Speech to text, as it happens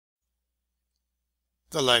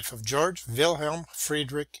The Life of Georg Wilhelm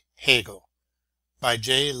Friedrich Hegel by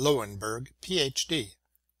J. Loewenberg, Ph.D.,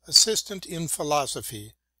 Assistant in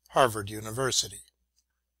Philosophy, Harvard University.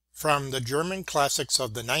 From the German Classics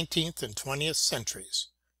of the 19th and 20th Centuries,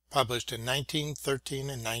 published in 1913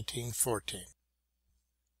 and 1914.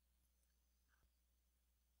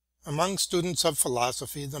 Among students of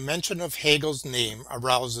philosophy, the mention of Hegel's name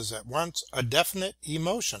arouses at once a definite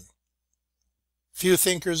emotion. Few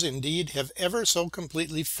thinkers indeed have ever so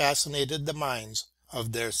completely fascinated the minds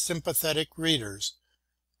of their sympathetic readers,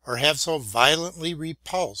 or have so violently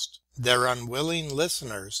repulsed their unwilling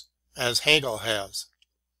listeners, as Hegel has.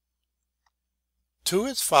 To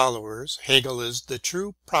his followers, Hegel is the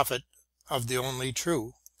true prophet of the only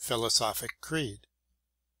true philosophic creed.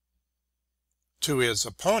 To his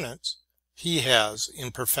opponents, he has,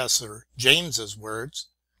 in Professor James's words,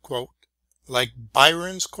 quote, "like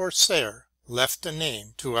Byron's Corsair, left a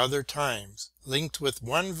name to other times, linked with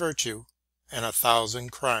one virtue and 1,000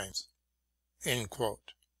 crimes." End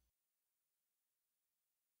quote.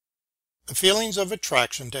 The feelings of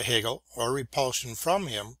attraction to Hegel or repulsion from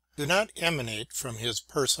him do not emanate from his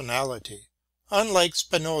personality. Unlike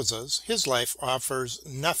Spinoza's, his life offers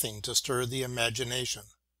nothing to stir the imagination.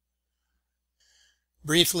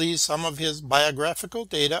 Briefly, some of his biographical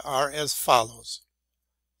data are as follows.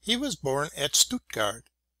 He was born at Stuttgart,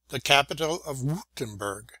 the capital of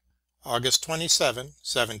Württemberg, August 27,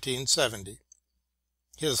 1770.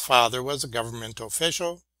 His father was a government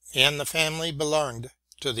official, and the family belonged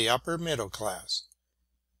to the upper middle class.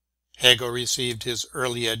 Hegel received his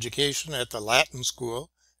early education at the Latin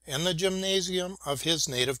school and the gymnasium of his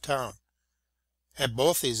native town. At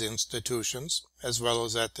both these institutions, as well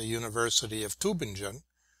as at the University of Tübingen,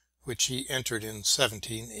 which he entered in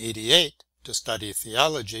 1788 to study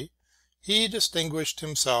theology, he distinguished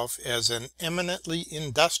himself as an eminently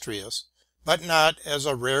industrious, but not as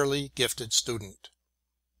a rarely gifted student.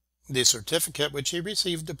 The certificate which he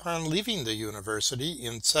received upon leaving the university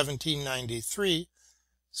in 1793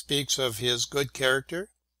 speaks of his good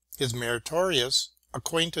character, his meritorious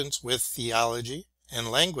acquaintance with theology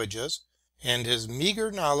and languages, and his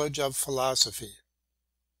meager knowledge of philosophy.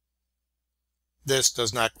 This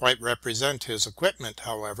does not quite represent his equipment,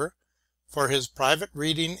 however, for his private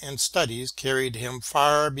reading and studies carried him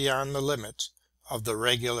far beyond the limits of the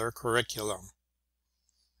regular curriculum.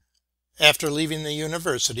 After leaving the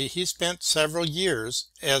university, he spent several years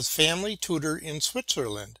as family tutor in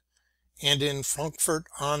Switzerland and in Frankfurt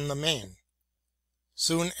on the Main.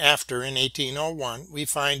 Soon after, in 1801, we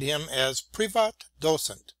find him as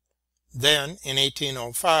Privatdozent, then in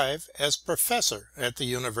 1805 as professor at the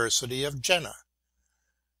University of Jena.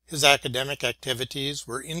 His academic activities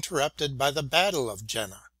were interrupted by the Battle of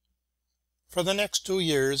Jena. For the next 2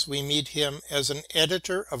 years we meet him as an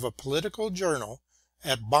editor of a political journal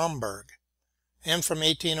at Bamberg, and from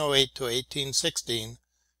 1808 to 1816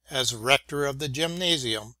 as rector of the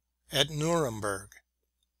gymnasium at Nuremberg.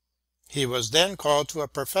 He was then called to a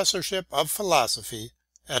professorship of philosophy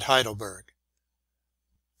at Heidelberg.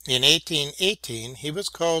 In 1818 he was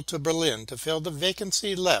called to Berlin to fill the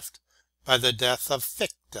vacancy left by the death of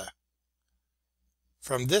Fichte.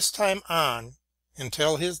 From this time on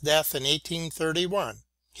until his death in 1831,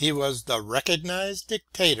 he was the recognized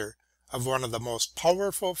dictator of one of the most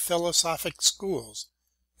powerful philosophic schools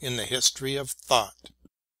in the history of thought.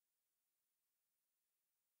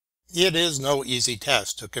 It is no easy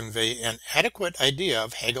task to convey an adequate idea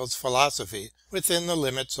of Hegel's philosophy within the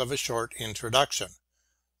limits of a short introduction.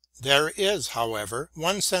 There is, however,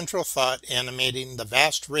 one central thought animating the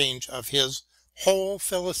vast range of his whole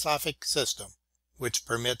philosophic system, which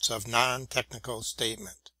permits of non-technical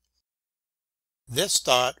statement. This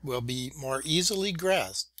thought will be more easily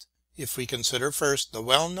grasped if we consider first the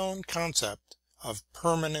well-known concept of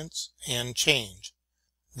permanence and change.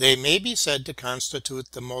 They may be said to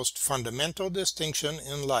constitute the most fundamental distinction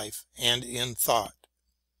in life and in thought.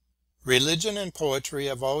 Religion and poetry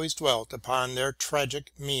have always dwelt upon their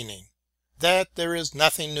tragic meaning, that there is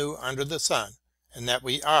nothing new under the sun, and that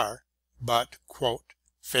we are but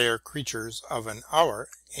 "fair creatures of an hour"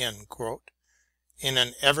 in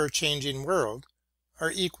an ever-changing world,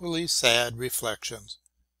 are equally sad reflections.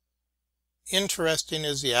 Interesting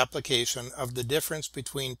is the application of the difference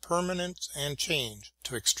between permanence and change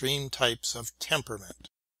to extreme types of temperament.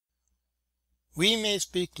 We may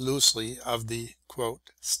speak loosely of the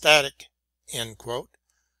 "static" and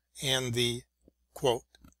the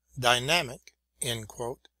 "dynamic"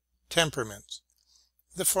 temperaments,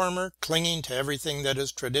 the former clinging to everything that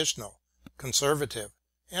is traditional, conservative,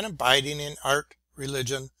 and abiding in art,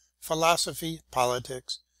 religion, philosophy,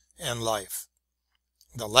 politics, and life;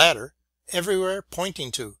 the latter everywhere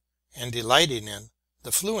pointing to, and delighting in,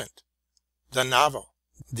 the fluent, the novel,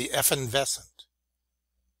 the effervescent.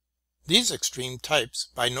 These extreme types,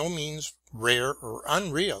 by no means rare or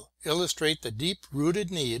unreal, illustrate the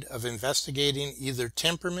deep-rooted need of investigating either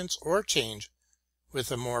temperaments or change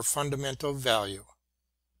with a more fundamental value.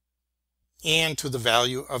 And to the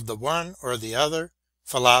value of the one or the other,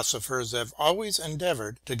 philosophers have always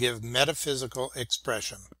endeavored to give metaphysical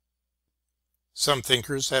expression. Some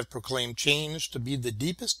thinkers have proclaimed change to be the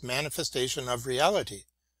deepest manifestation of reality,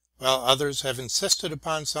 while others have insisted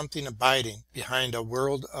upon something abiding behind a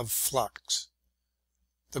world of flux.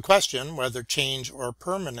 The question whether change or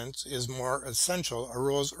permanence is more essential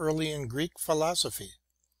arose early in Greek philosophy.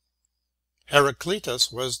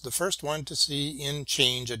 Heraclitus was the first one to see in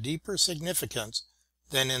change a deeper significance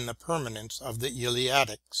than in the permanence of the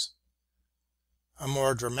Eleatics. A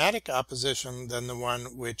more dramatic opposition than the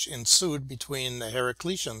one which ensued between the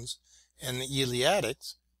Heracliteans and the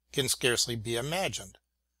Eleatics can scarcely be imagined.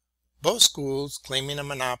 Both schools claiming a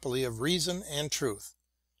monopoly of reason and truth,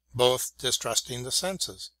 both distrusting the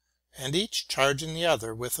senses, and each charging the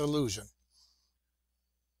other with illusion.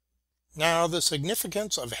 Now the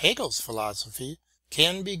significance of Hegel's philosophy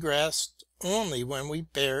can be grasped only when we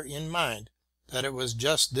bear in mind that it was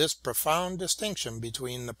just this profound distinction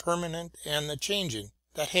between the permanent and the changing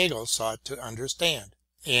that Hegel sought to understand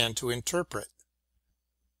and to interpret.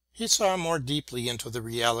 He saw more deeply into the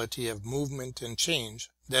reality of movement and change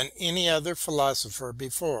than any other philosopher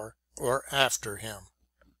before or after him.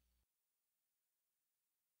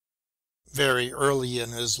 Very early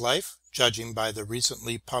in his life, judging by the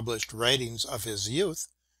recently published writings of his youth,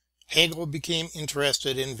 Hegel became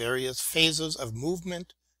interested in various phases of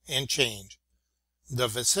movement and change. The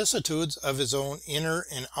vicissitudes of his own inner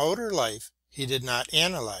and outer life he did not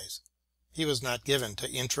analyze. He was not given to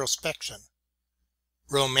introspection.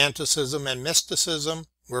 Romanticism and mysticism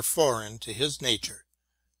were foreign to his nature.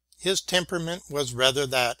 His temperament was rather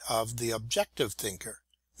that of the objective thinker.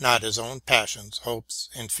 Not his own passions, hopes,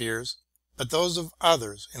 and fears, but those of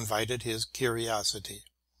others invited his curiosity.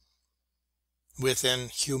 With an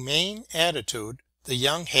humane attitude, the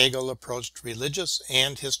young Hegel approached religious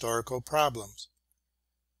and historical problems.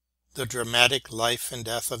 The dramatic life and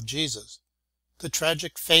death of Jesus, the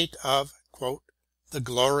tragic fate of, quote, the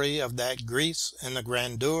glory of that Greece and the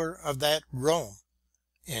grandeur of that Rome,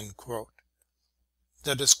 end quote.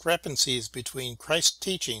 The discrepancies between Christ's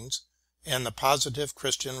teachings and the positive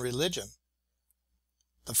Christian religion,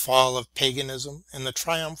 the fall of paganism and the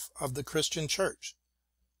triumph of the Christian Church.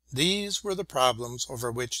 These were the problems over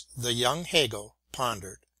which the young Hegel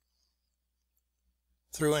pondered.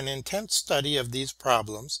 Through an intense study of these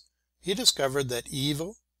problems, he discovered that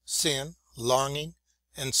evil, sin, longing,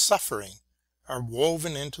 and suffering are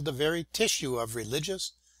woven into the very tissue of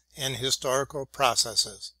religious and historical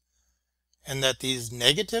processes, and that these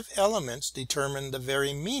negative elements determine the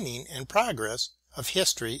very meaning and progress of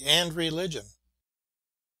history and religion.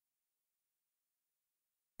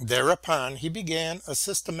 Thereupon he began a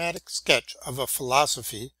systematic sketch of a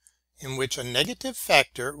philosophy in which a negative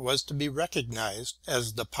factor was to be recognized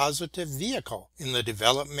as the positive vehicle in the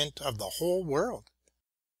development of the whole world.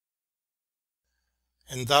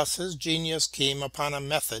 And thus his genius came upon a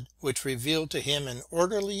method which revealed to him an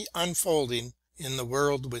orderly unfolding in the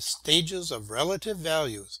world with stages of relative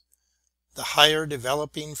values, the higher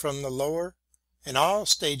developing from the lower, and all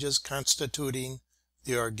stages constituting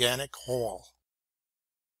the organic whole.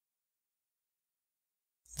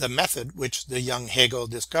 The method which the young Hegel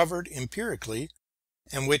discovered empirically,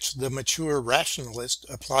 and which the mature rationalist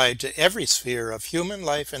applied to every sphere of human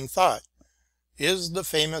life and thought, is the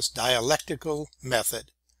famous dialectical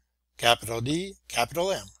method, D,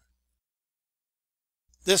 M.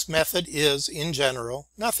 This method is, in general,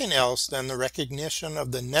 nothing else than the recognition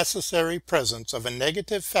of the necessary presence of a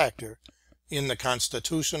negative factor in the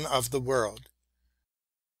constitution of the world.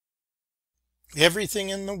 Everything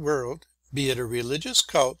in the world, be it a religious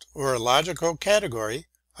cult or a logical category,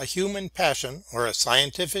 a human passion or a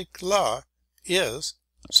scientific law, is,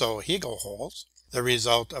 so Hegel holds, the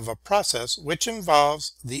result of a process which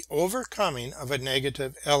involves the overcoming of a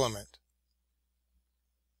negative element.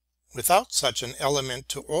 Without such an element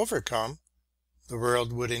to overcome, the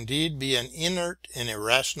world would indeed be an inert and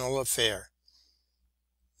irrational affair.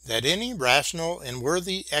 That any rational and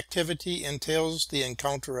worthy activity entails the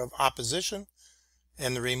encounter of opposition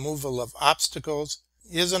and the removal of obstacles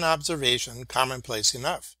is an observation commonplace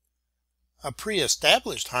enough. A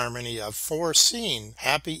pre-established harmony of foreseen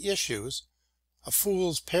happy issues, a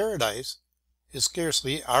fool's paradise, is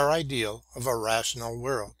scarcely our ideal of a rational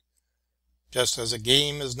world. Just as a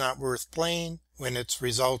game is not worth playing when its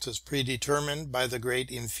result is predetermined by the great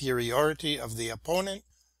inferiority of the opponent,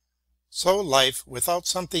 so life without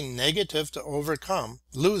something negative to overcome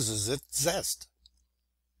loses its zest.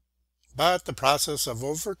 But the process of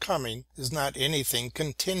overcoming is not anything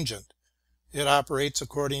contingent. It operates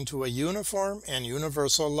according to a uniform and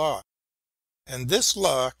universal law, and this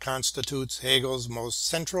law constitutes Hegel's most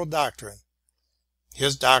central doctrine,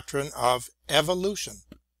 his doctrine of evolution,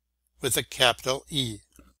 with a capital E.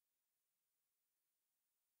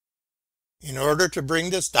 In order to bring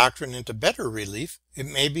this doctrine into better relief, it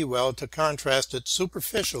may be well to contrast it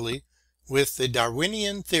superficially with the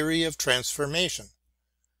Darwinian theory of transformation.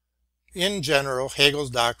 In general, Hegel's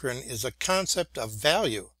doctrine is a concept of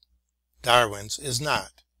value. Darwin's is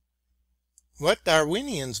not. What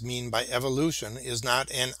Darwinians mean by evolution is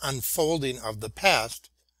not an unfolding of the past,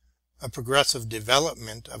 a progressive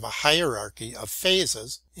development of a hierarchy of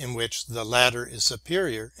phases in which the latter is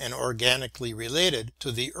superior and organically related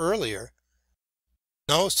to the earlier.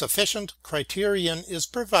 No sufficient criterion is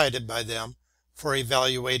provided by them for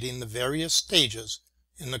evaluating the various stages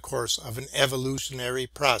in the course of an evolutionary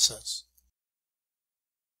process.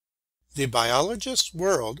 The biologist's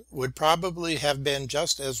world would probably have been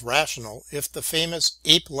just as rational if the famous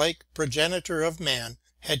ape-like progenitor of man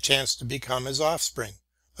had chanced to become his offspring,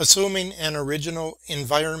 assuming an original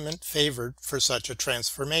environment favored for such a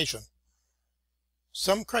transformation.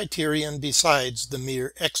 Some criterion besides the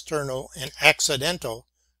mere external and accidental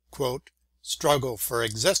 "struggle for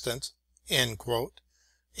existence" and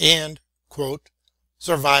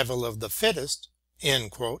 "survival of the fittest"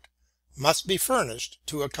 must be furnished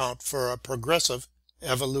to account for a progressive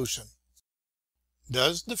evolution.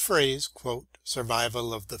 Does the phrase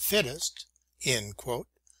 "survival of the fittest"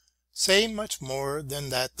 say much more than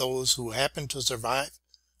that those who happen to survive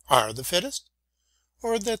are the fittest,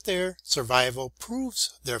 or that their survival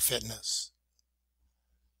proves their fitness?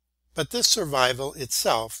 But this survival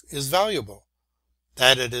itself is valuable,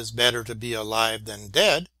 that it is better to be alive than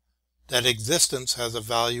dead, that existence has a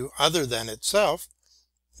value other than itself,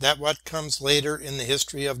 that what comes later in the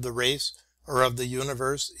history of the race or of the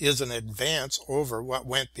universe is an advance over what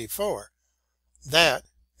went before, that,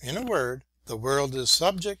 in a word, the world is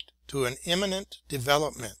subject to an imminent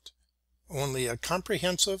development, only a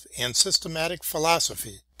comprehensive and systematic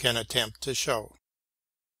philosophy can attempt to show.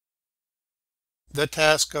 The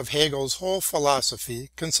task of Hegel's whole philosophy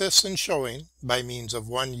consists in showing, by means of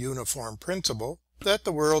one uniform principle, that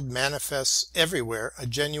the world manifests everywhere a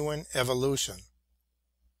genuine evolution.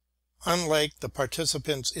 Unlike the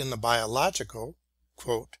participants in the biological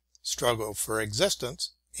 "struggle for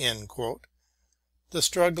existence," the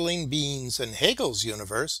struggling beings in Hegel's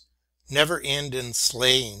universe never end in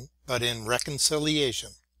slaying but in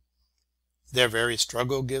reconciliation. Their very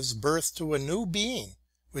struggle gives birth to a new being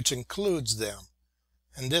which includes them,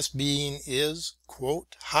 and this being is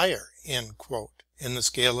 "higher" in the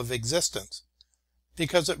scale of existence,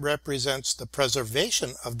 because it represents the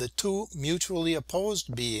preservation of the two mutually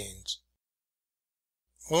opposed beings.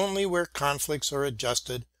 Only where conflicts are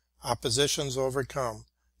adjusted, oppositions overcome,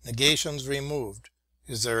 negations removed,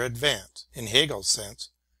 is there advance, in Hegel's sense,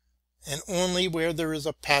 and only where there is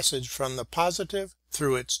a passage from the positive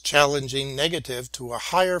through its challenging negative to a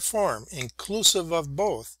higher form inclusive of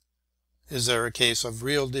both, is there a case of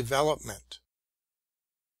real development.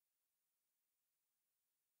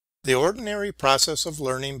 The ordinary process of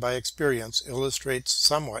learning by experience illustrates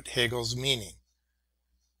somewhat Hegel's meaning.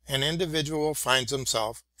 An individual finds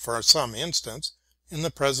himself, for some instance, in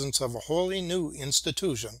the presence of a wholly new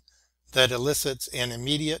institution that elicits an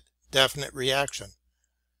immediate, definite reaction.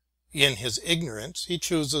 In his ignorance he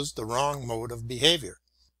chooses the wrong mode of behavior.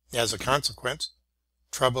 As a consequence,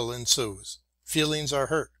 trouble ensues. Feelings are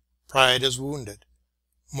hurt. Pride is wounded.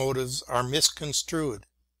 Motives are misconstrued.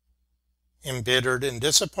 Embittered and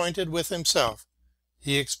disappointed with himself,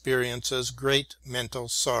 he experiences great mental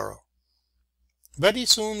sorrow. But he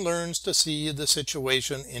soon learns to see the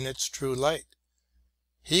situation in its true light.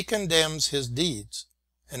 He condemns his deeds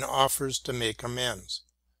and offers to make amends.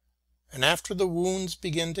 And after the wounds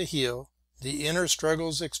begin to heal, the inner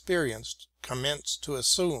struggles experienced commence to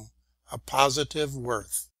assume a positive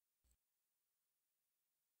worth.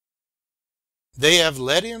 They have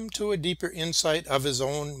led him to a deeper insight of his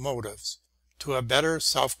own motives, to a better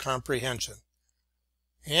self-comprehension,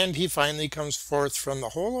 and he finally comes forth from the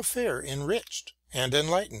whole affair enriched and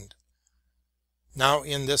enlightened. Now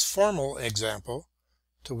in this formal example,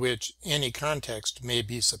 to which any context may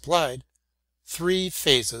be supplied, three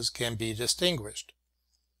phases can be distinguished.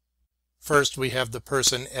 First, we have the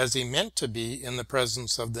person as he meant to be in the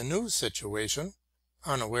presence of the new situation,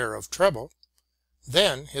 unaware of trouble.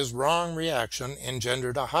 Then his wrong reaction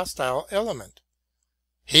engendered a hostile element.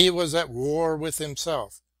 He was at war with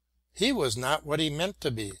himself. He was not what he meant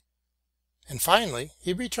to be. And finally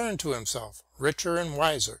he returned to himself, richer and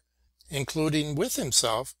wiser, including with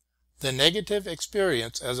himself the negative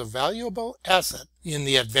experience as a valuable asset in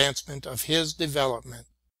the advancement of his development.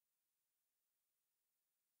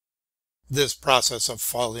 This process of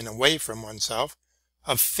falling away from oneself,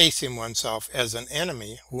 of facing oneself as an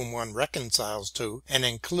enemy whom one reconciles to and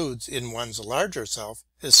includes in one's larger self,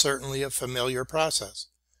 is certainly a familiar process.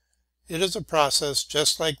 It is a process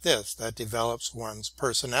just like this that develops one's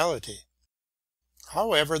personality.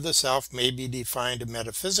 However the self may be defined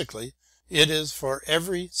metaphysically, it is for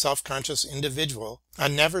every self-conscious individual a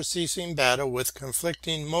never-ceasing battle with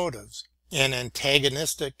conflicting motives and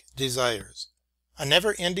antagonistic desires, a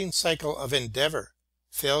never-ending cycle of endeavor,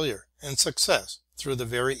 failure, and success through the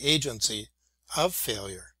very agency of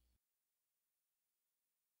failure.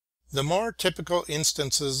 The more typical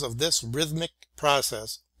instances of this rhythmic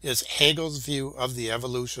process is Hegel's view of the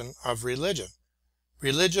evolution of religion.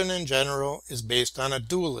 Religion in general is based on a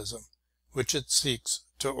dualism, which it seeks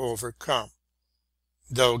to overcome.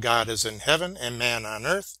 Though God is in heaven and man on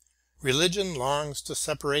earth, religion longs to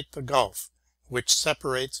separate the gulf which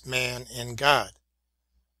separates man and God.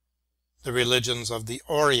 The religions of the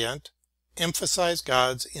Orient emphasize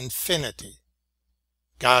God's infinity.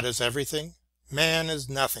 God is everything, man is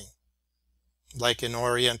nothing. Like an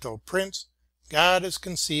Oriental prince, God is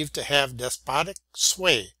conceived to have despotic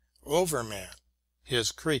sway over man,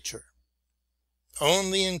 his creature.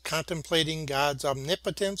 Only in contemplating God's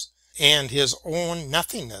omnipotence and his own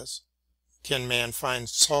nothingness can man find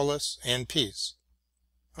solace and peace.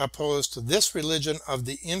 Opposed to this religion of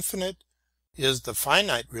the infinite is the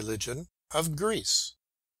finite religion of Greece.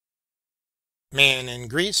 Man in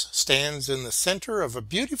Greece stands in the center of a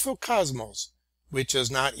beautiful cosmos which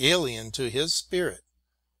is not alien to his spirit.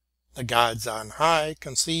 The gods on high,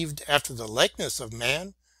 conceived after the likeness of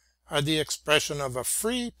man, are the expression of a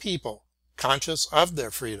free people conscious of their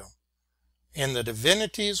freedom, and the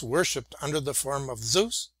divinities worshipped under the form of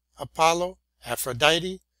Zeus, Apollo,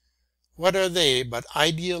 Aphrodite, what are they but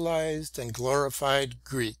idealized and glorified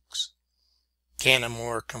Greeks? Can a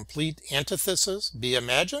more complete antithesis be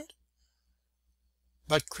imagined?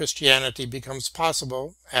 But Christianity becomes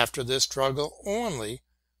possible after this struggle only,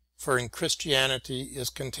 for in Christianity is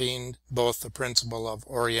contained both the principle of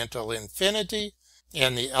Oriental infinity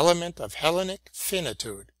and the element of Hellenic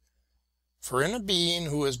finitude. For in a being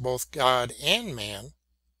who is both God and man,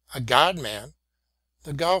 a God-man,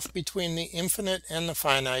 the gulf between the infinite and the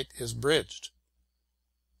finite is bridged.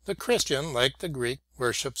 The Christian, like the Greek,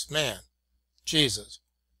 worships man, Jesus,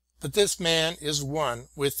 but this man is one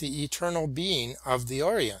with the eternal being of the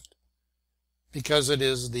Orient. Because it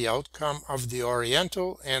is the outcome of the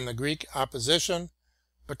Oriental and the Greek opposition,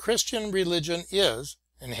 the Christian religion is,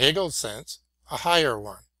 in Hegel's sense, a higher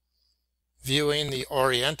one. Viewing the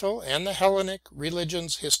Oriental and the Hellenic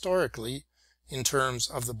religions historically in terms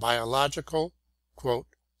of the biological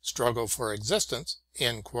 "struggle for existence,"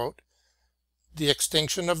 the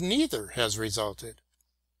extinction of neither has resulted.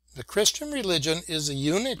 The Christian religion is a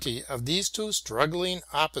unity of these two struggling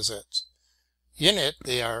opposites. In it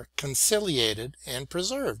they are conciliated and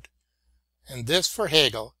preserved, and this for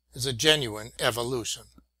Hegel is a genuine evolution.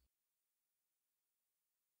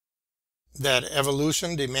 That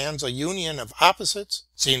evolution demands a union of opposites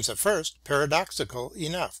seems at first paradoxical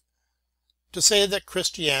enough. To say that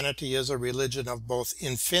Christianity is a religion of both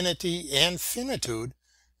infinity and finitude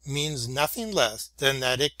means nothing less than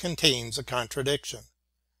that it contains a contradiction.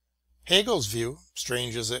 Hegel's view,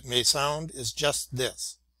 strange as it may sound, is just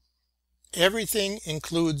this. Everything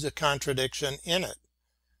includes a contradiction in it.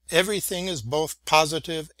 Everything is both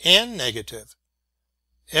positive and negative.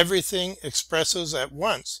 Everything expresses at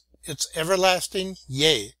once its everlasting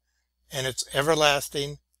yea and its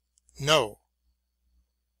everlasting no.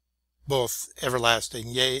 Both everlasting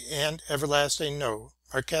yea and everlasting no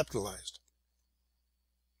are capitalized.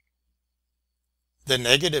 The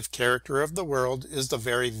negative character of the world is the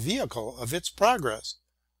very vehicle of its progress.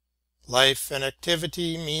 Life and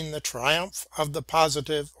activity mean the triumph of the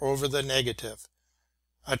positive over the negative,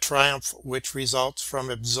 a triumph which results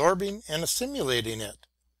from absorbing and assimilating it.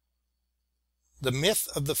 The myth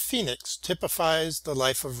of the phoenix typifies the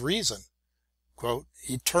life of reason,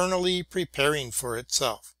 eternally preparing for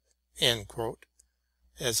itself,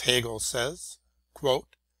 as Hegel says,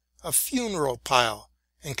 a funeral pile,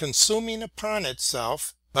 and consuming upon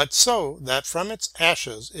itself, but so that from its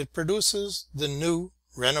ashes it produces the new,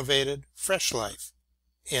 renovated, fresh life.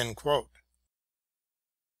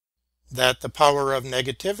 That the power of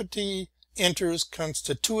negativity enters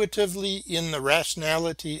constitutively in the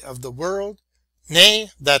rationality of the world, nay,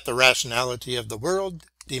 that the rationality of the world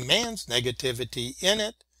demands negativity in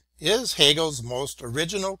it, is Hegel's most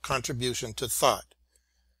original contribution to thought.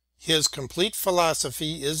 His complete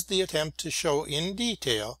philosophy is the attempt to show in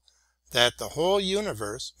detail that the whole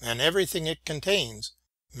universe and everything it contains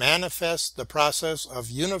manifests the process of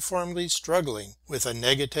uniformly struggling with a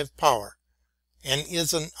negative power, and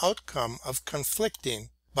is an outcome of conflicting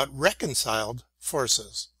but reconciled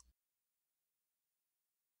forces.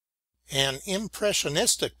 An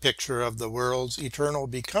impressionistic picture of the world's eternal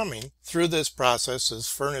becoming through this process is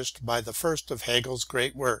furnished by the first of Hegel's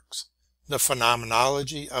great works, The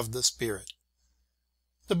Phenomenology of the Spirit.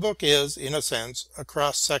 The book is, in a sense, a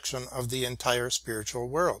cross-section of the entire spiritual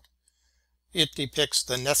world. It depicts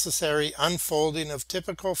the necessary unfolding of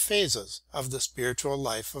typical phases of the spiritual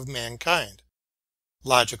life of mankind: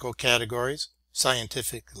 logical categories,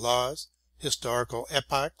 scientific laws, historical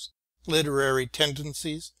epochs, literary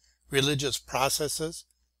tendencies, religious processes,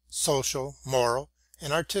 social, moral,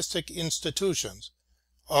 and artistic institutions,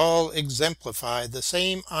 all exemplify the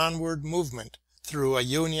same onward movement through a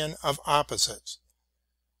union of opposites.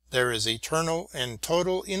 There is eternal and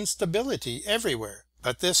total instability everywhere,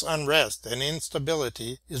 but this unrest and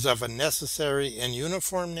instability is of a necessary and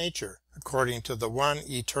uniform nature, according to the one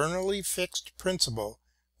eternally fixed principle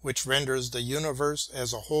which renders the universe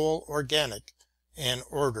as a whole organic and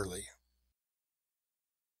orderly.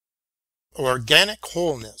 Organic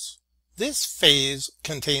wholeness. This phase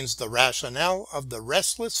contains the rationale of the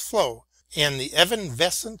restless flow and the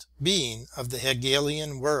evanescent being of the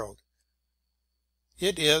Hegelian world.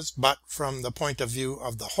 It is but from the point of view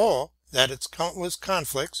of the whole that its countless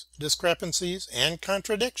conflicts, discrepancies, and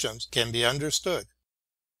contradictions can be understood.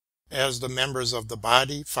 As the members of the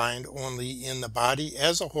body find only in the body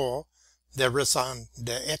as a whole their raison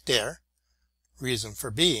d'être, reason for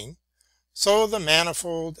being, so the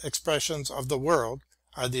manifold expressions of the world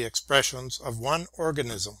are the expressions of one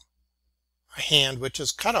organism. A hand which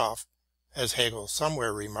is cut off, as Hegel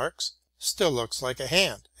somewhere remarks, still looks like a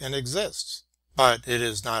hand and exists, but it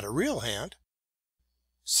is not a real hand.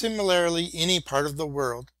 Similarly, any part of the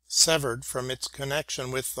world severed from its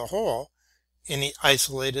connection with the whole, any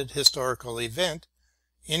isolated historical event,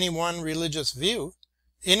 any one religious view,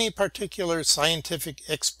 any particular scientific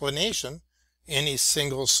explanation, any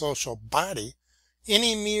single social body,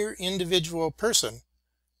 any mere individual person,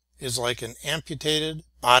 is like an amputated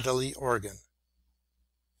bodily organ.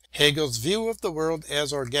 Hegel's view of the world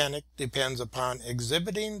as organic depends upon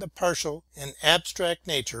exhibiting the partial and abstract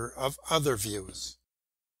nature of other views.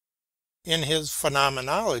 In his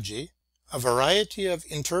Phenomenology, a variety of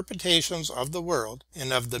interpretations of the world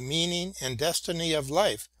and of the meaning and destiny of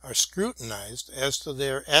life are scrutinized as to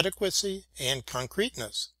their adequacy and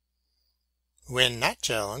concreteness. When not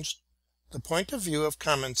challenged, the point of view of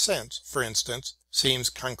common sense, for instance, seems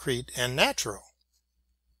concrete and natural.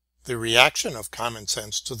 The reaction of common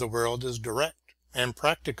sense to the world is direct and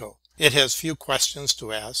practical. It has few questions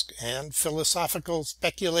to ask, and philosophical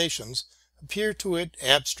speculations appear to it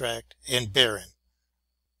abstract and barren.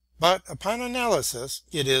 But upon analysis,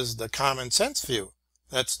 it is the common sense view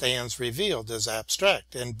that stands revealed as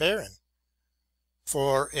abstract and barren.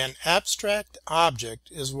 For an abstract object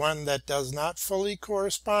is one that does not fully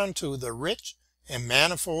correspond to the rich and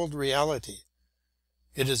manifold reality.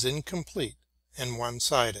 It is incomplete and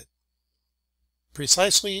one-sided.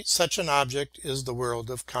 Precisely such an object is the world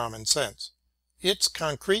of common sense. Its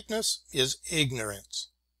concreteness is ignorance.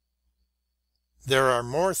 There are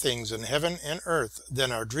more things in heaven and earth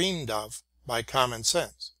than are dreamed of by common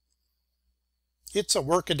sense. It's a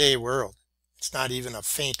workaday world. It's not even a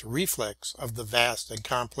faint reflex of the vast and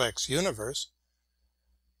complex universe.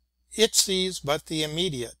 It sees but the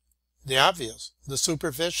immediate, the obvious, the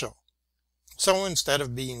superficial. So instead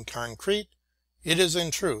of being concrete, it is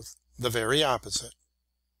in truth the very opposite.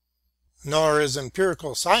 Nor is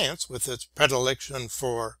empirical science, with its predilection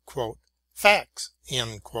for "facts,"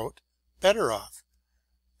 better off.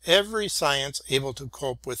 Every science able to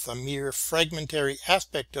cope with a mere fragmentary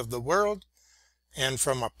aspect of the world, and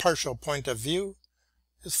from a partial point of view,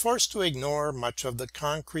 is forced to ignore much of the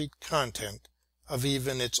concrete content of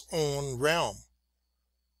even its own realm.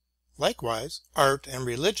 Likewise, art and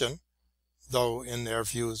religion, though in their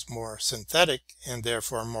views more synthetic and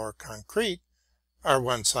therefore more concrete, are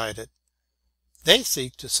one-sided. They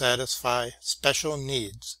seek to satisfy special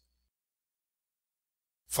needs.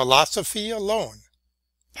 Philosophy alone,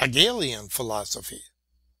 Hegelian philosophy,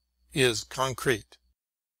 is concrete.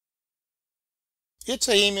 Its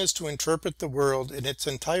aim is to interpret the world in its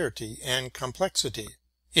entirety and complexity,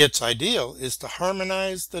 Its ideal is to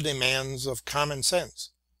harmonize the demands of common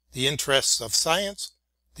sense, the interests of science,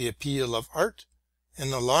 the appeal of art,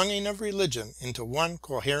 and the longing of religion into one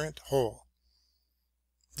coherent whole.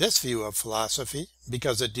 This view of philosophy,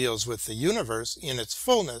 because it deals with the universe in its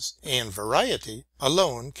fullness and variety,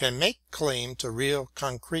 alone can make claim to real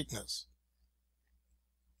concreteness.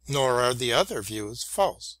 Nor are the other views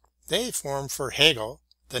false. They form for Hegel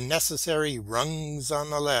the necessary rungs on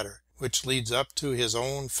the ladder which leads up to his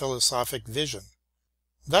own philosophic vision.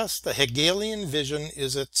 Thus the Hegelian vision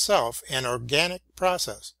is itself an organic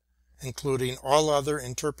process, including all other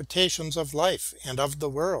interpretations of life and of the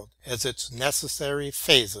world as its necessary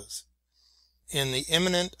phases. In the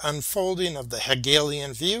imminent unfolding of the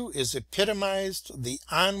Hegelian view is epitomized the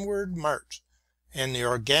onward march and the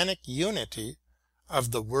organic unity of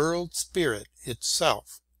the world spirit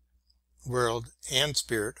itself. World and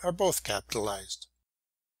spirit are both capitalized.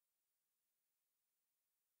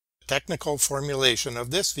 The technical formulation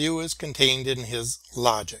of this view is contained in his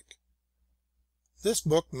Logic. This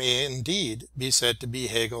book may indeed be said to be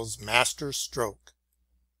Hegel's master stroke.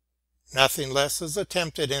 Nothing less is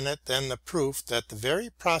attempted in it than the proof that the very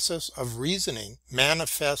process of reasoning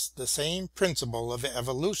manifests the same principle of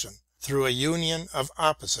evolution through a union of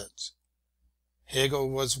opposites. Hegel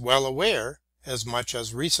was well aware, as much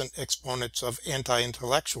as recent exponents of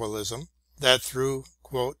anti-intellectualism, that through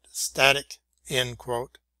 "static"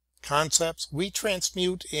 concepts we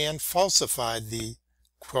transmute and falsify the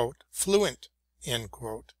 "fluent"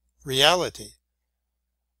 reality.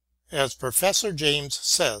 As Professor James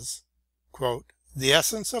says, "The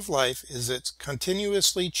essence of life is its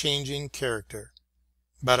continuously changing character,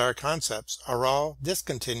 but our concepts are all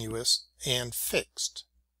discontinuous and fixed.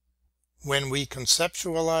 When we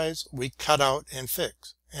conceptualize, we cut out and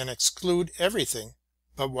fix, and exclude everything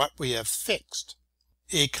but what we have fixed.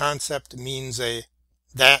 A concept means a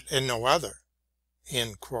that and no other."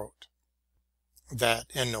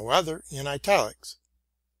 That and no other in italics.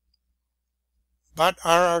 But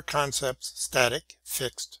are our concepts static,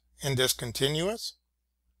 fixed, and discontinuous?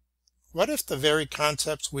 What if the very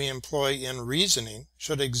concepts we employ in reasoning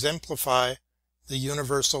should exemplify the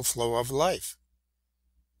universal flow of life?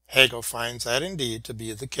 Hegel finds that indeed to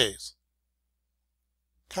be the case.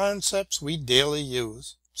 Concepts we daily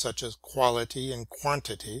use, such as quality and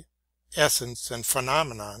quantity, essence and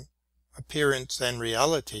phenomenon, appearance and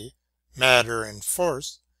reality, matter and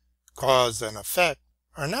force, cause and effect,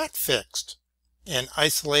 are not fixed and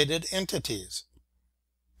isolated entities,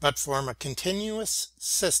 but form a continuous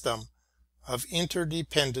system of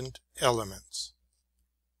interdependent elements.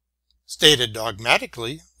 Stated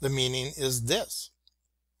dogmatically, the meaning is this: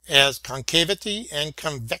 as concavity and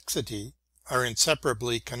convexity are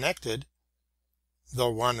inseparably connected, though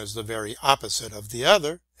one is the very opposite of the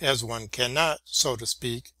other, as one cannot, so to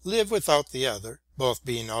speak, live without the other, both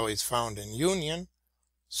being always found in union,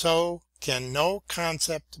 so can no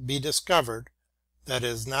concept be discovered that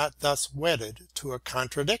is not thus wedded to a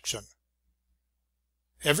contradiction.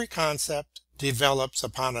 Every concept develops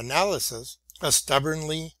upon analysis a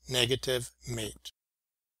stubbornly negative mate.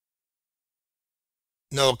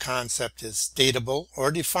 No concept is statable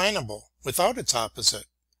or definable without its opposite.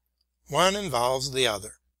 One involves the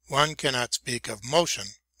other. One cannot speak of motion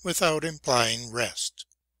without implying rest.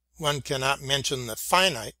 One cannot mention the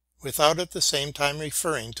finite without at the same time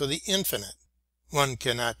referring to the infinite. One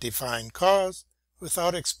cannot define cause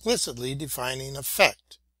without explicitly defining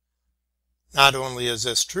effect. Not only is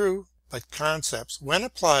this true, but concepts, when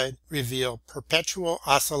applied, reveal perpetual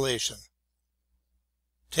oscillation.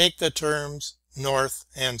 Take the terms north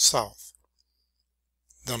and south.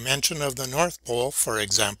 The mention of the North Pole, for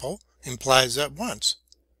example, implies at once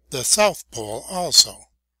the South Pole also.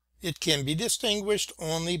 It can be distinguished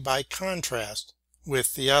only by contrast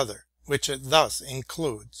with the other, which it thus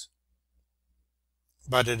includes.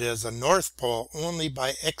 But it is a North Pole only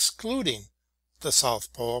by excluding the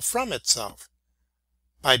South Pole from itself,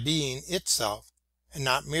 by being itself and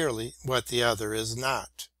not merely what the other is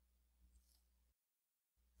not.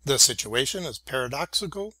 The situation is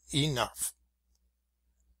paradoxical enough.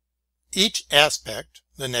 Each aspect,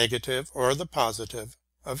 the negative or the positive,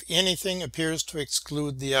 of anything appears to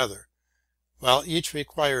exclude the other, while each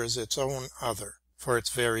requires its own other for its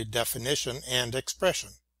very definition and expression.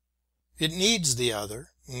 It needs the other,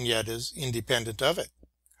 and yet is independent of it.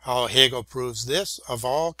 How Hegel proves this of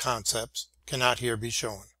all concepts cannot here be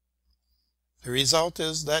shown. The result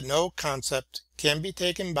is that no concept can be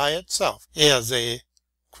taken by itself as a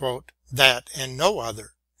that and no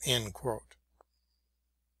other. It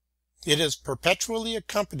is perpetually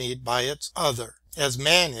accompanied by its other, as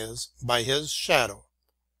man is by his shadow.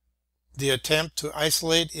 The attempt to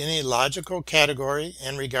isolate any logical category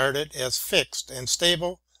and regard it as fixed and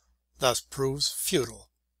stable thus proves futile.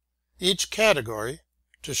 Each category,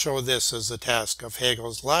 to show this is the task of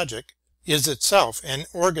Hegel's logic, is itself an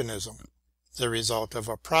organism, the result of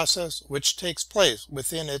a process which takes place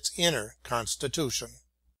within its inner constitution.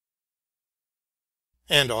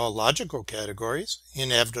 And all logical categories,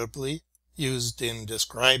 inevitably used in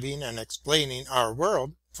describing and explaining our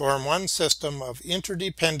world, form one system of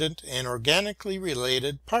interdependent and organically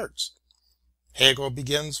related parts. Hegel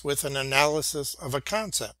begins with an analysis of a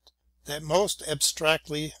concept that most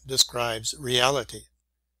abstractly describes reality,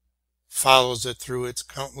 follows it through its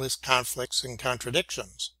countless conflicts and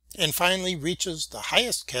contradictions, and finally reaches the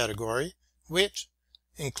highest category, which,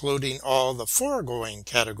 including all the foregoing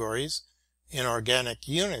categories in organic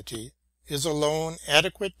unity, is alone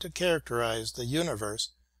adequate to characterize the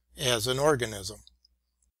universe as an organism.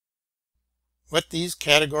 What these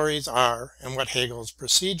categories are and what Hegel's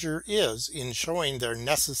procedure is in showing their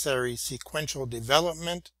necessary sequential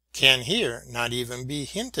development can here not even be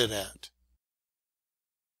hinted at.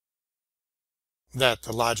 That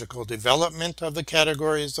the logical development of the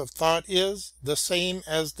categories of thought is the same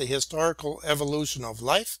as the historical evolution of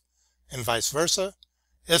life, and vice versa,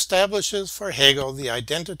 establishes for Hegel the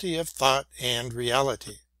identity of thought and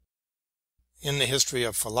reality. In the history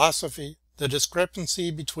of philosophy, the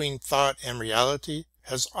discrepancy between thought and reality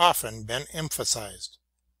has often been emphasized.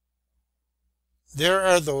 There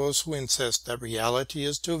are those who insist that reality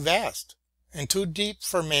is too vast and too deep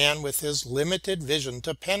for man with his limited vision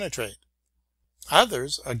to penetrate.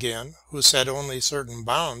 Others, again, who set only certain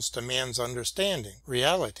bounds to man's understanding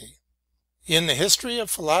reality. In the history of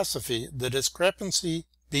philosophy, the discrepancy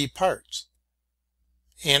be parts,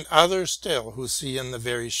 and others still who see in the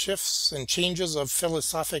very shifts and changes of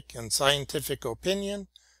philosophic and scientific opinion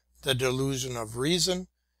the delusion of reason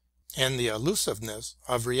and the elusiveness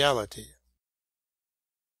of reality.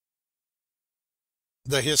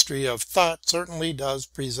 The history of thought certainly does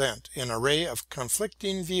present an array of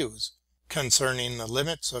conflicting views concerning the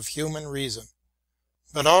limits of human reason,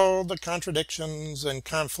 but all the contradictions and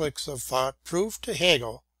conflicts of thought prove to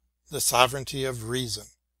Hegel the sovereignty of reason.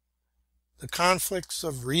 The conflicts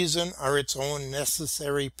of reason are its own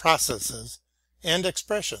necessary processes and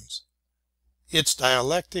expressions. Its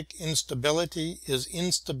dialectic instability is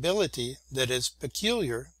instability that is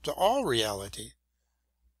peculiar to all reality.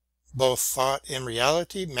 Both thought and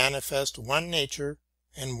reality manifest one nature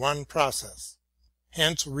and one process.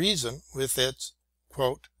 Hence reason, with its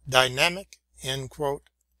 "dynamic"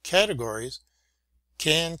 categories,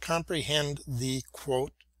 can comprehend the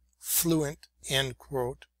 "fluent"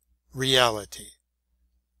 reality,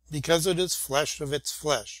 because it is flesh of its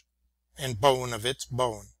flesh and bone of its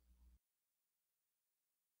bone.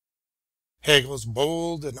 Hegel's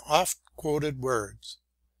bold and oft-quoted words,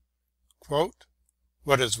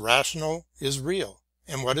 "What is rational is real,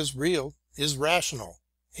 and what is real is rational,"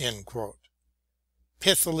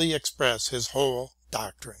 pithily express his whole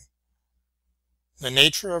doctrine. The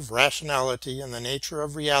nature of rationality and the nature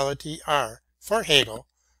of reality are, for Hegel,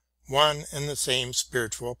 one and the same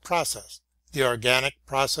spiritual process, the organic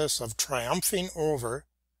process of triumphing over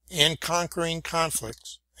and conquering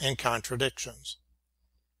conflicts and contradictions.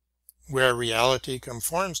 Where reality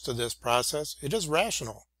conforms to this process, it is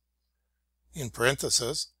rational. In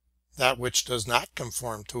parenthesis, that which does not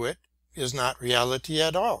conform to it is not reality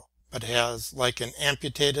at all, but has, like an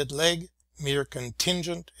amputated leg, mere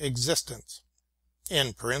contingent existence.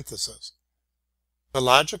 End parenthesis. The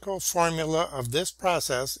logical formula of this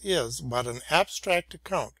process is but an abstract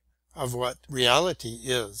account of what reality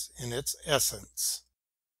is in its essence.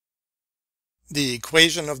 The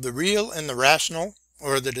equation of the real and the rational,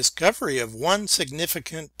 or the discovery of one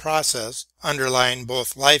significant process underlying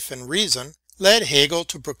both life and reason, led Hegel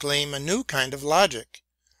to proclaim a new kind of logic,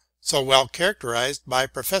 so well characterized by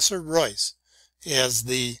Professor Royce as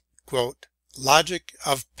the "logic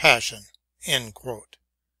of passion."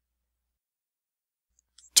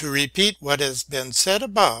 To repeat what has been said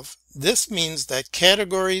above, this means that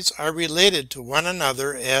categories are related to one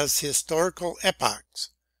another as historical epochs,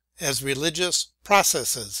 as religious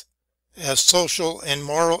processes, as social and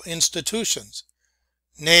moral institutions,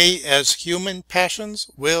 nay, as human passions,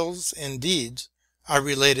 wills, and deeds are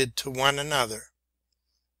related to one another.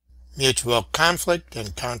 Mutual conflict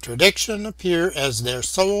and contradiction appear as their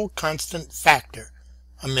sole constant factor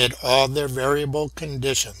amid all their variable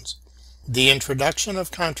conditions. The introduction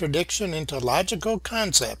of contradiction into logical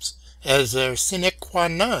concepts as their sine qua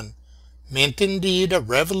non meant indeed a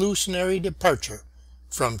revolutionary departure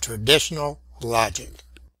from traditional logic.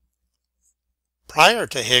 Prior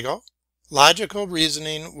to Hegel, Logical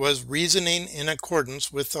reasoning was reasoning in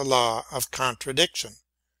accordance with the law of contradiction,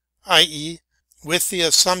 i.e., with the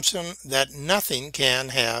assumption that nothing can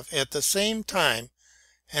have at the same time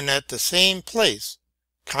and at the same place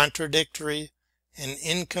contradictory and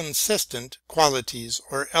inconsistent qualities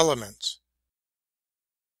or elements.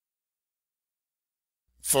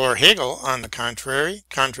 For Hegel, on the contrary,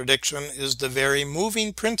 contradiction is the very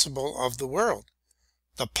moving principle of the world,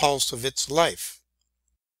 the pulse of its life.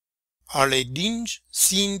 Alle Dinge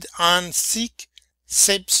sind an sich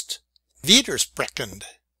selbst widersprechend,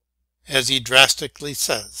 as he drastically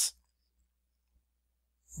says.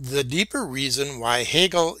 The deeper reason why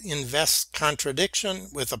Hegel invests contradiction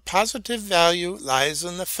with a positive value lies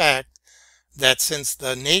in the fact that since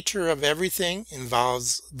the nature of everything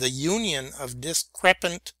involves the union of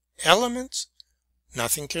discrepant elements,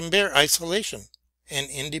 nothing can bear isolation and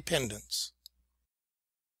independence.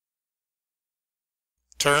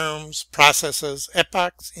 Terms, processes,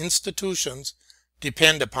 epochs, institutions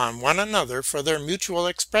depend upon one another for their mutual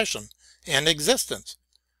expression and existence.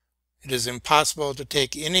 It is impossible to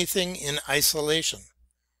take anything in isolation.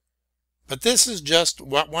 But this is just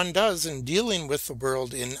what one does in dealing with the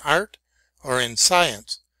world in art or in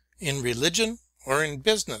science, in religion or in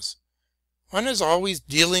business. One is always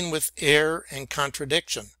dealing with error and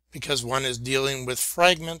contradiction, because one is dealing with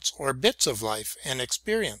fragments or bits of life and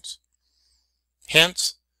experience.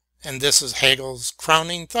 Hence, and this is Hegel's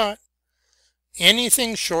crowning thought,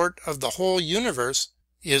 anything short of the whole universe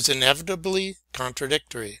is inevitably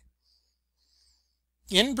contradictory.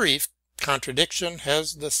 In brief, contradiction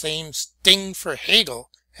has the same sting for Hegel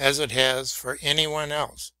as it has for anyone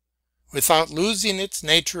else. Without losing its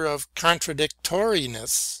nature of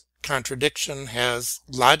contradictoriness, contradiction has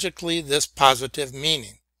logically this positive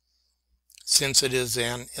meaning. Since it is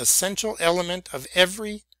an essential element of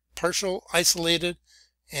every partial, isolated,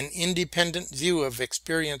 and independent view of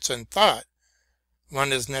experience and thought,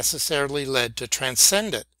 one is necessarily led to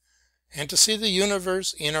transcend it and to see the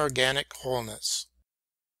universe in organic wholeness.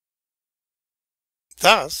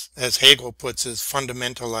 Thus, as Hegel puts his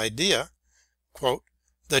fundamental idea, quote,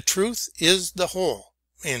 "The truth is the whole,"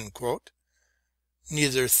 end quote.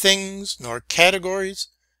 Neither things nor categories,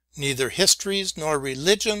 neither histories nor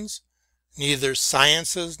religions, neither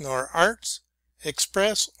sciences nor arts,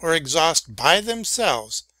 express or exhaust by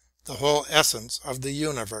themselves the whole essence of the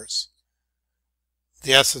universe.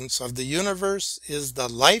 The essence of the universe is the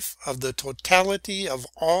life of the totality of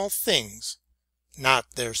all things,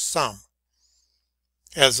 not their sum.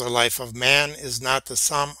 As the life of man is not the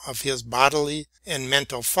sum of his bodily and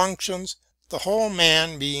mental functions, the whole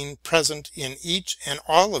man being present in each and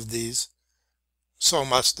all of these, so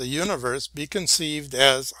must the universe be conceived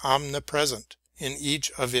as omnipresent in each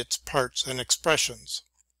of its parts and expressions.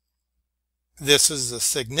 This is the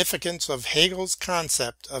significance of Hegel's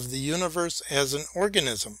concept of the universe as an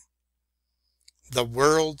organism. The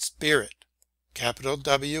world spirit, capital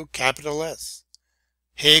W, capital S,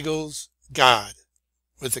 Hegel's God,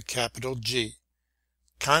 with a capital G,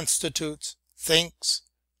 constitutes, thinks,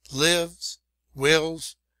 lives,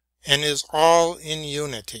 wills, and is all in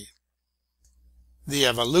unity. The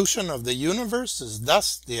evolution of the universe is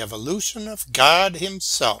thus the evolution of God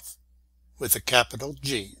himself, with a capital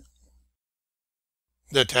G.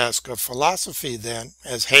 The task of philosophy, then,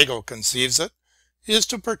 as Hegel conceives it, is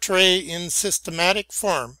to portray in systematic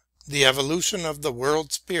form the evolution of the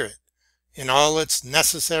world spirit in all its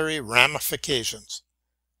necessary ramifications.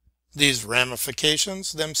 These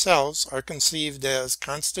ramifications themselves are conceived as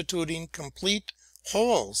constituting complete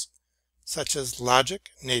wholes, such as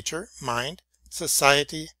logic, nature, mind,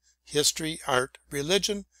 society, history, art,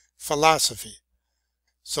 religion, philosophy,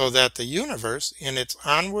 so that the universe in its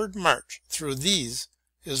onward march through these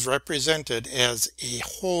is represented as a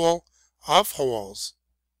whole of wholes.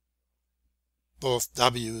 Both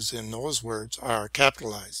W's in those words are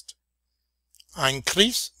capitalized. Ein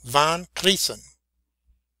Kreis van Kreisen.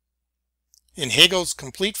 In Hegel's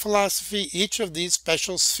complete philosophy, each of these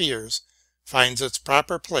special spheres finds its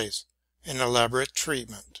proper place and elaborate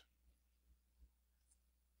treatment.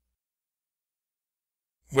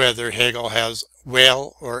 Whether Hegel has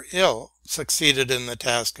well or ill succeeded in the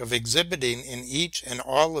task of exhibiting in each and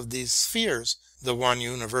all of these spheres the one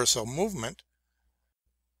universal movement,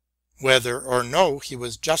 whether or no he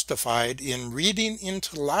was justified in reading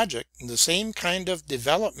into logic the same kind of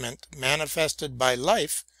development manifested by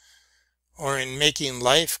life, or in making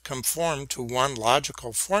life conform to one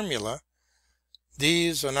logical formula,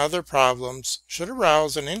 these and other problems should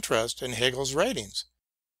arouse an interest in Hegel's writings.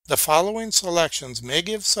 The following selections may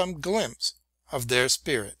give some glimpse of their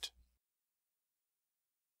spirit.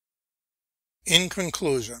 In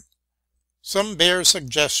conclusion, Some bare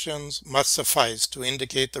suggestions must suffice to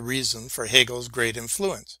indicate the reason for Hegel's great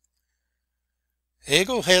influence.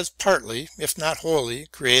 Hegel has partly, if not wholly,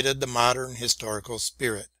 created the modern historical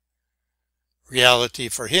spirit. Reality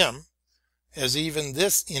for him, as even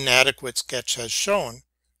this inadequate sketch has shown,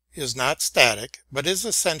 is not static, but is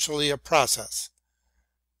essentially a process.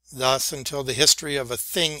 Thus, until the history of a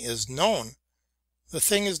thing is known, the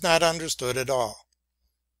thing is not understood at all.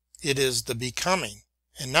 It is the becoming,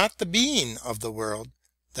 and not the being of the world,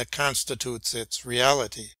 that constitutes its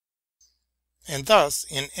reality. And thus,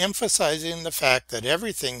 in emphasizing the fact that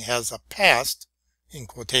everything has a past, in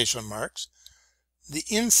quotation marks, the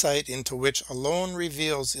insight into which alone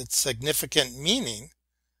reveals its significant meaning,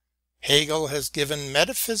 Hegel has given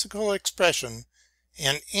metaphysical expression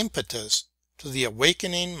and impetus to the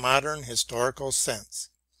awakening modern historical sense.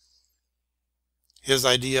 His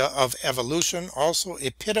idea of evolution also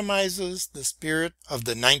epitomizes the spirit of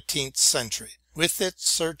the 19th century, with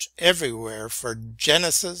its search everywhere for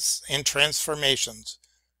genesis and transformations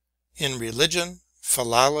in religion,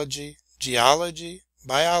 philology, geology,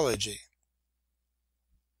 biology.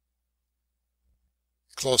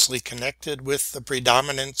 Closely connected with the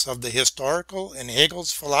predominance of the historical in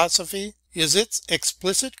Hegel's philosophy is its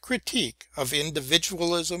explicit critique of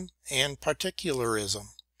individualism and particularism.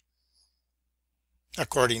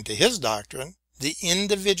 According to his doctrine, the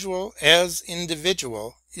individual as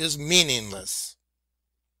individual is meaningless.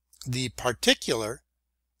 The particular,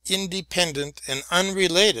 independent and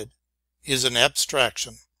unrelated, is an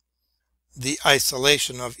abstraction. The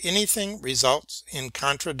isolation of anything results in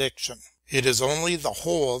contradiction. It is only the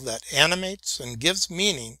whole that animates and gives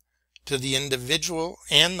meaning to the individual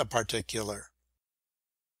and the particular.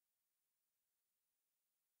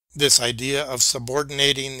 This idea of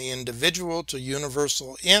subordinating the individual to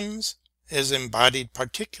universal ends is embodied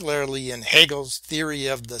particularly in Hegel's theory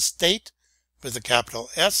of the state, with a capital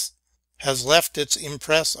S, has left its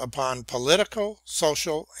impress upon political,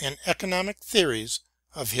 social, and economic theories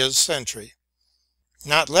of his century.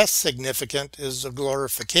 Not less significant is the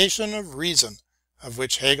glorification of reason, of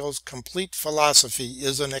which Hegel's complete philosophy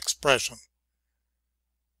is an expression.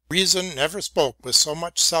 Reason never spoke with so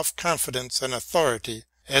much self-confidence and authority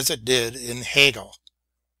as it did in Hegel.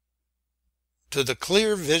 To the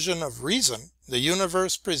clear vision of reason, the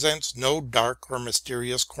universe presents no dark or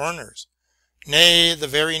mysterious corners. Nay, the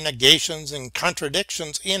very negations and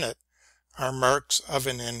contradictions in it are marks of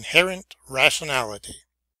an inherent rationality.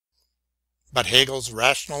 But Hegel's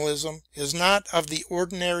rationalism is not of the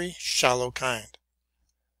ordinary shallow kind.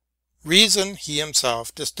 Reason, he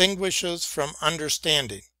himself distinguishes from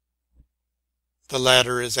understanding. The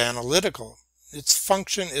latter is analytical. Its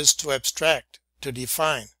function is to abstract, to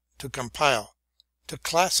define, to compile, to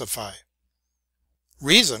classify.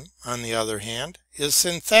 Reason, on the other hand, is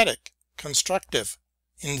synthetic, constructive,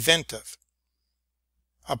 inventive.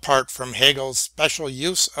 Apart from Hegel's special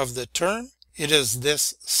use of the term, it is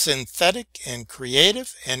this synthetic and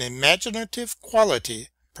creative and imaginative quality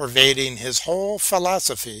pervading his whole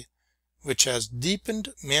philosophy which has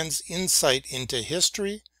deepened men's insight into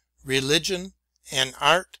history, religion, and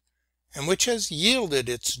art, and which has yielded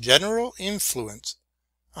its general influence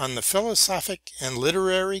on the philosophic and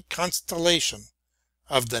literary constellation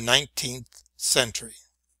of the 19th century.